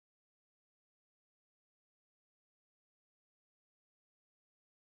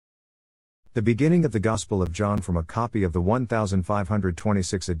The beginning of the Gospel of John from a copy of the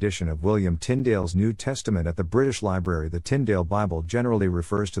 1526 edition of William Tyndale's New Testament at the British Library. The Tyndale Bible generally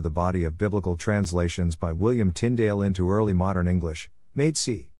refers to the body of biblical translations by William Tyndale into early modern English, made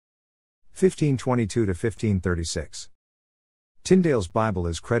c. 1522 to 1536. Tyndale's Bible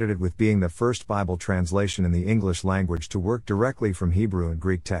is credited with being the first Bible translation in the English language to work directly from Hebrew and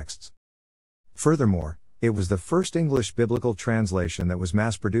Greek texts. Furthermore, it was the first English biblical translation that was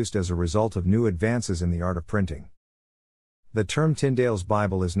mass-produced as a result of new advances in the art of printing. The term Tyndale's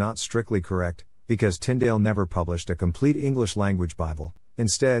Bible is not strictly correct, because Tyndale never published a complete English-language Bible.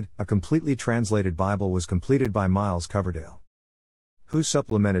 Instead, a completely translated Bible was completed by Myles Coverdale, who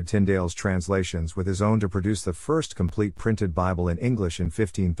supplemented Tyndale's translations with his own to produce the first complete printed Bible in English in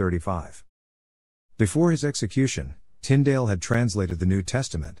 1535. Before his execution, Tyndale had translated the New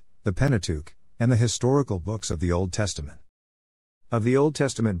Testament, the Pentateuch, and the historical books of the Old Testament. Of the Old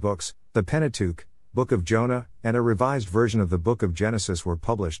Testament books, the Pentateuch, Book of Jonah, and a revised version of the Book of Genesis were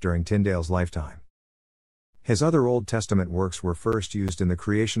published during Tyndale's lifetime. His other Old Testament works were first used in the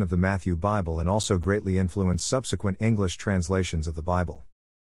creation of the Matthew Bible and also greatly influenced subsequent English translations of the Bible.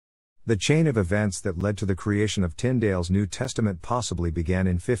 The chain of events that led to the creation of Tyndale's New Testament possibly began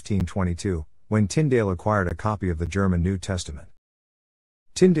in 1522, when Tyndale acquired a copy of the German New Testament.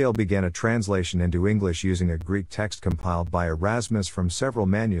 Tyndale began a translation into English using a Greek text compiled by Erasmus from several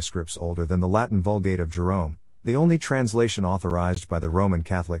manuscripts older than the Latin Vulgate of Jerome, the only translation authorized by the Roman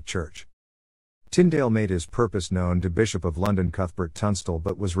Catholic Church. Tyndale made his purpose known to Bishop of London Cuthbert Tunstall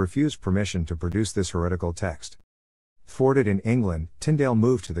but was refused permission to produce this heretical text. Thwarted in England, Tyndale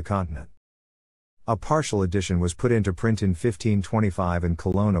moved to the continent. A partial edition was put into print in 1525 in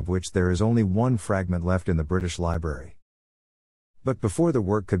Cologne, of which there is only one fragment left in the British Library. But before the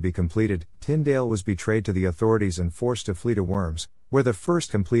work could be completed, Tyndale was betrayed to the authorities and forced to flee to Worms, where the first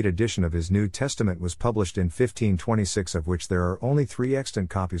complete edition of his New Testament was published in 1526, of which there are only 3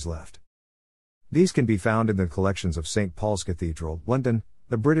 extant copies left. These can be found in the collections of St. Paul's Cathedral, London,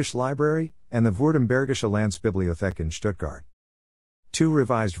 the British Library, and the Württembergische Landesbibliothek in Stuttgart. 2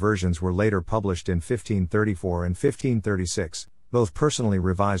 revised versions were later published in 1534 and 1536, both personally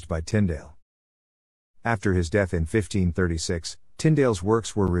revised by Tyndale. After his death in 1536, Tyndale's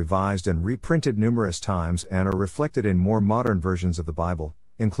works were revised and reprinted numerous times and are reflected in more modern versions of the Bible,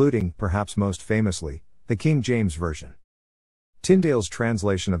 including, perhaps most famously, the King James Version. Tyndale's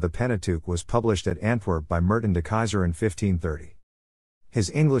translation of the Pentateuch was published at Antwerp by Merton de Keyser in 1530. His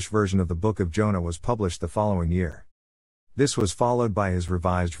English version of the Book of Jonah was published the following year. This was followed by his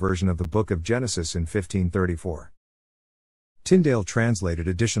revised version of the Book of Genesis in 1534. Tyndale translated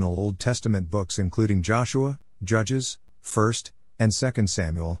additional Old Testament books including Joshua, Judges, 1st and 2nd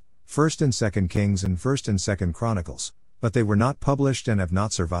Samuel, 1st and 2nd Kings and 1st and 2nd Chronicles, but they were not published and have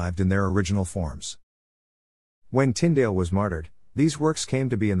not survived in their original forms. When Tyndale was martyred, these works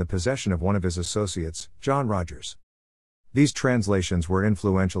came to be in the possession of one of his associates, John Rogers. These translations were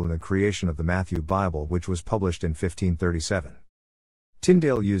influential in the creation of the Matthew Bible, which was published in 1537.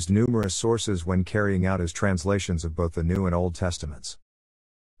 Tyndale used numerous sources when carrying out his translations of both the New and Old Testaments.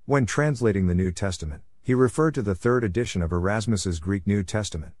 When translating the New Testament, he referred to the 3rd edition of Erasmus's Greek New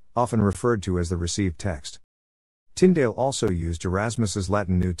Testament, often referred to as the received text. Tyndale also used Erasmus's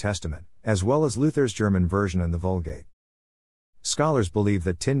Latin New Testament, as well as Luther's German version and the Vulgate. Scholars believe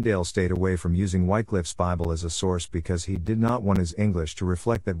that Tyndale stayed away from using Wycliffe's Bible as a source because he did not want his English to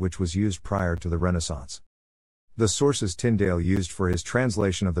reflect that which was used prior to the Renaissance. The sources Tyndale used for his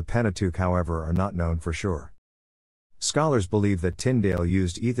translation of the Pentateuch, however, are not known for sure. Scholars believe that Tyndale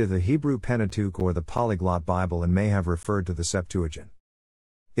used either the Hebrew Pentateuch or the Polyglot Bible and may have referred to the Septuagint.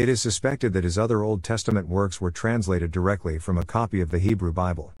 It is suspected that his other Old Testament works were translated directly from a copy of the Hebrew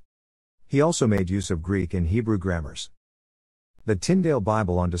Bible. He also made use of Greek and Hebrew grammars. The Tyndale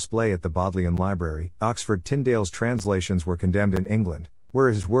Bible on display at the Bodleian Library, Oxford. Tyndale's translations were condemned in England, where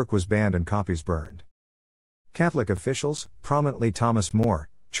his work was banned and copies burned. Catholic officials, prominently Thomas More,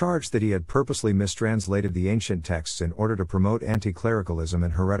 charged that he had purposely mistranslated the ancient texts in order to promote anti-clericalism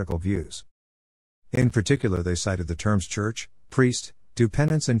and heretical views. In particular, they cited the terms church, priest, do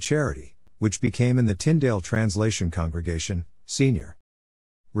penance and charity, which became in the Tyndale translation congregation, senior.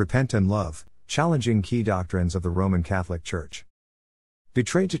 Repent and love, challenging key doctrines of the Roman Catholic Church.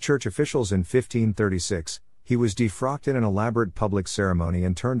 Betrayed to church officials in 1536, he was defrocked in an elaborate public ceremony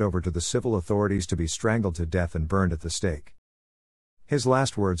and turned over to the civil authorities to be strangled to death and burned at the stake. His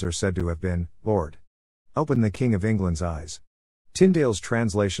last words are said to have been, "Lord, open the King of England's eyes." Tyndale's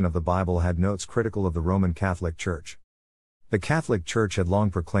translation of the Bible had notes critical of the Roman Catholic Church. The Catholic Church had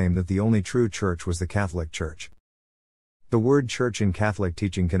long proclaimed that the only true church was the Catholic Church. The word church in Catholic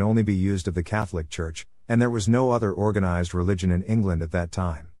teaching can only be used of the Catholic Church, and there was no other organized religion in England at that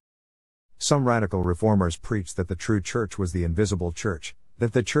time. Some radical reformers preached that the true church was the invisible church,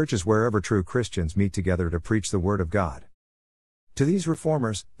 that the church is wherever true Christians meet together to preach the Word of God. To these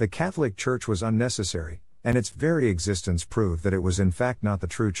reformers, the Catholic Church was unnecessary, and its very existence proved that it was in fact not the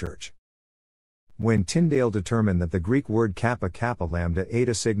true church. When Tyndale determined that the Greek word kappa kappa lambda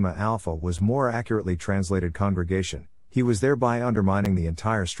eta sigma alpha was more accurately translated congregation, he was thereby undermining the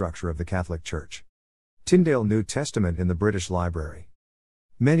entire structure of the Catholic Church. Tyndale New Testament in the British Library.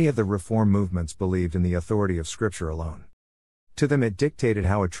 Many of the Reform movements believed in the authority of Scripture alone. To them it dictated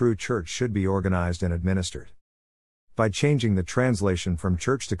how a true church should be organized and administered. By changing the translation from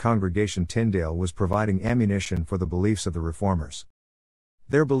church to congregation, Tyndale was providing ammunition for the beliefs of the Reformers.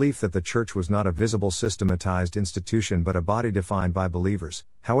 Their belief that the church was not a visible systematized institution but a body defined by believers,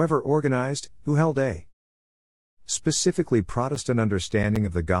 however organized, who held a specifically Protestant understanding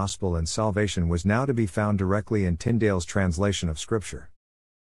of the gospel and salvation was now to be found directly in Tyndale's translation of Scripture.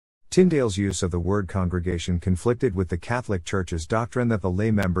 Tyndale's use of the word congregation conflicted with the Catholic Church's doctrine that the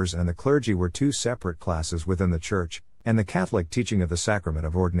lay members and the clergy were two separate classes within the Church, and the Catholic teaching of the sacrament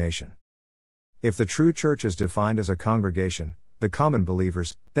of ordination. If the true Church is defined as a congregation, the common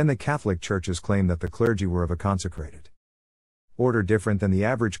believers, then the Catholic Church's claim that the clergy were of a consecrated order different than the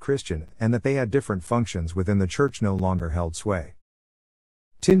average Christian, and that they had different functions within the Church no longer held sway.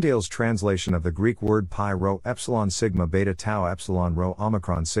 Tyndale's translation of the Greek word pi rho epsilon sigma beta tau epsilon rho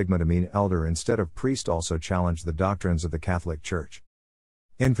omicron sigma to mean elder instead of priest also challenged the doctrines of the Catholic Church.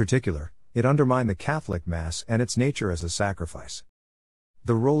 In particular, it undermined the Catholic Mass and its nature as a sacrifice.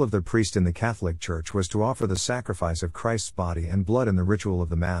 The role of the priest in the Catholic Church was to offer the sacrifice of Christ's body and blood in the ritual of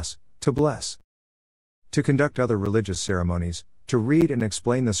the Mass, to bless, to conduct other religious ceremonies, to read and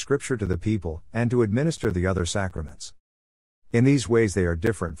explain the Scripture to the people, and to administer the other sacraments. In these ways they are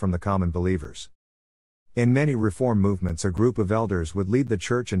different from the common believers. In many Reform movements a group of elders would lead the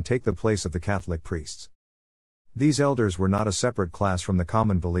Church and take the place of the Catholic priests. These elders were not a separate class from the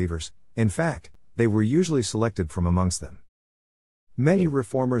common believers, in fact, they were usually selected from amongst them. Many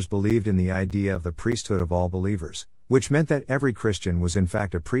Reformers believed in the idea of the priesthood of all believers, which meant that every Christian was in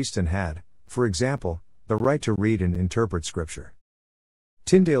fact a priest and had, for example, the right to read and interpret Scripture.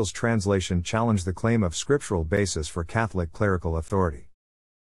 Tyndale's translation challenged the claim of scriptural basis for Catholic clerical authority.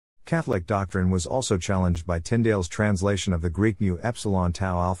 Catholic doctrine was also challenged by Tyndale's translation of the Greek mu epsilon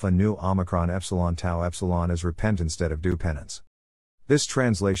tau alpha nu omicron epsilon tau epsilon as repent instead of do penance. This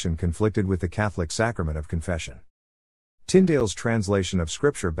translation conflicted with the Catholic sacrament of confession. Tyndale's translation of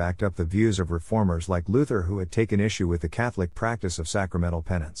Scripture backed up the views of reformers like Luther who had taken issue with the Catholic practice of sacramental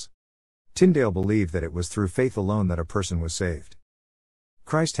penance. Tyndale believed that it was through faith alone that a person was saved.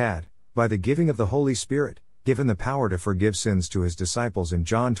 Christ had, by the giving of the Holy Spirit, given the power to forgive sins to his disciples in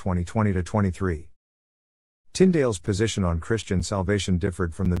John 20:20-23. Tyndale's position on Christian salvation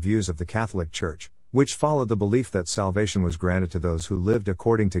differed from the views of the Catholic Church, which followed the belief that salvation was granted to those who lived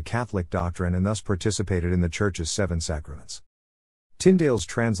according to Catholic doctrine and thus participated in the Church's 7 sacraments. Tyndale's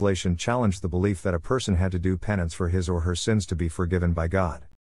translation challenged the belief that a person had to do penance for his or her sins to be forgiven by God.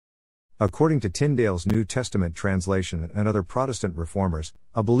 According to Tyndale's New Testament translation and other Protestant reformers,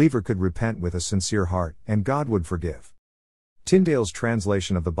 a believer could repent with a sincere heart, and God would forgive. Tyndale's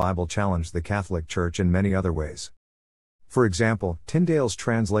translation of the Bible challenged the Catholic Church in many other ways. For example, Tyndale's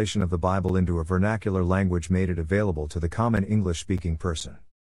translation of the Bible into a vernacular language made it available to the common English-speaking person.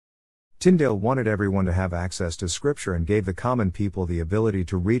 Tyndale wanted everyone to have access to Scripture and gave the common people the ability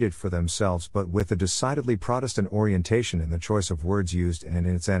to read it for themselves, but with a decidedly Protestant orientation in the choice of words used and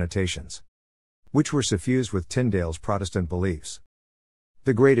in its annotations, which were suffused with Tyndale's Protestant beliefs.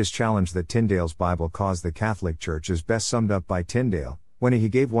 The greatest challenge that Tyndale's Bible caused the Catholic Church is best summed up by Tyndale, when he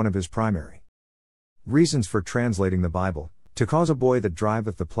gave one of his primary reasons for translating the Bible: to cause a boy that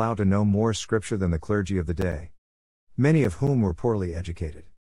driveth the plough to know more Scripture than the clergy of the day, many of whom were poorly educated.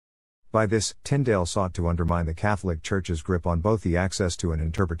 By this, Tyndale sought to undermine the Catholic Church's grip on both the access to and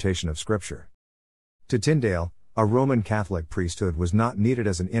interpretation of Scripture. To Tyndale, a Roman Catholic priesthood was not needed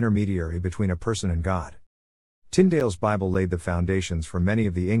as an intermediary between a person and God. Tyndale's Bible laid the foundations for many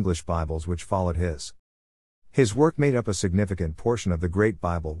of the English Bibles which followed his. His work made up a significant portion of the Great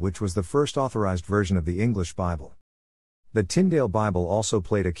Bible, which was the first authorized version of the English Bible. The Tyndale Bible also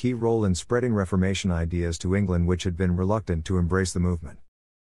played a key role in spreading Reformation ideas to England, which had been reluctant to embrace the movement.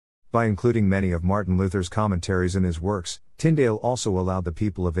 By including many of Martin Luther's commentaries in his works, Tyndale also allowed the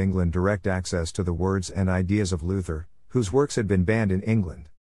people of England direct access to the words and ideas of Luther, whose works had been banned in England.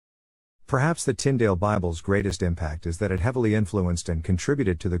 Perhaps the Tyndale Bible's greatest impact is that it heavily influenced and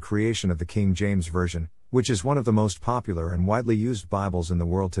contributed to the creation of the King James Version, which is one of the most popular and widely used Bibles in the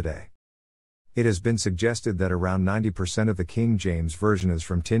world today. It has been suggested that around 90% of the King James Version is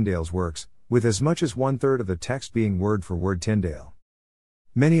from Tyndale's works, with as much as 1/3 of the text being word for word Tyndale.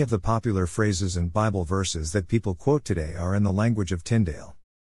 Many of the popular phrases and Bible verses that people quote today are in the language of Tyndale.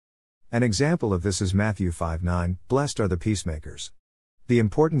 An example of this is Matthew 5:9, "Blessed are the peacemakers." The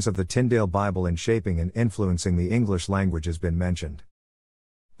importance of the Tyndale Bible in shaping and influencing the English language has been mentioned.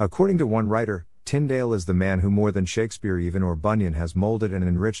 According to one writer, Tyndale is the man who more than Shakespeare even or Bunyan has molded and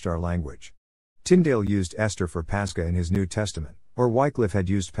enriched our language. Tyndale used Esther for Pascha in his New Testament, or Wycliffe had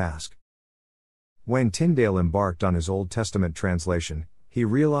used Pasch. When Tyndale embarked on his Old Testament translation, he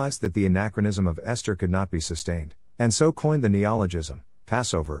realized that the anachronism of Esther could not be sustained, and so coined the neologism,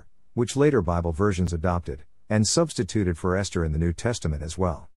 Passover, which later Bible versions adopted, and substituted for Esther in the New Testament as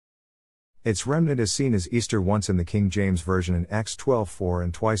well. Its remnant is seen as Easter once in the King James Version in Acts 12:4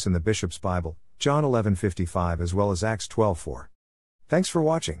 and twice in the Bishop's Bible, John 11:55 as well as Acts 12:4. Thanks for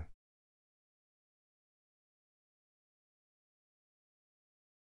watching.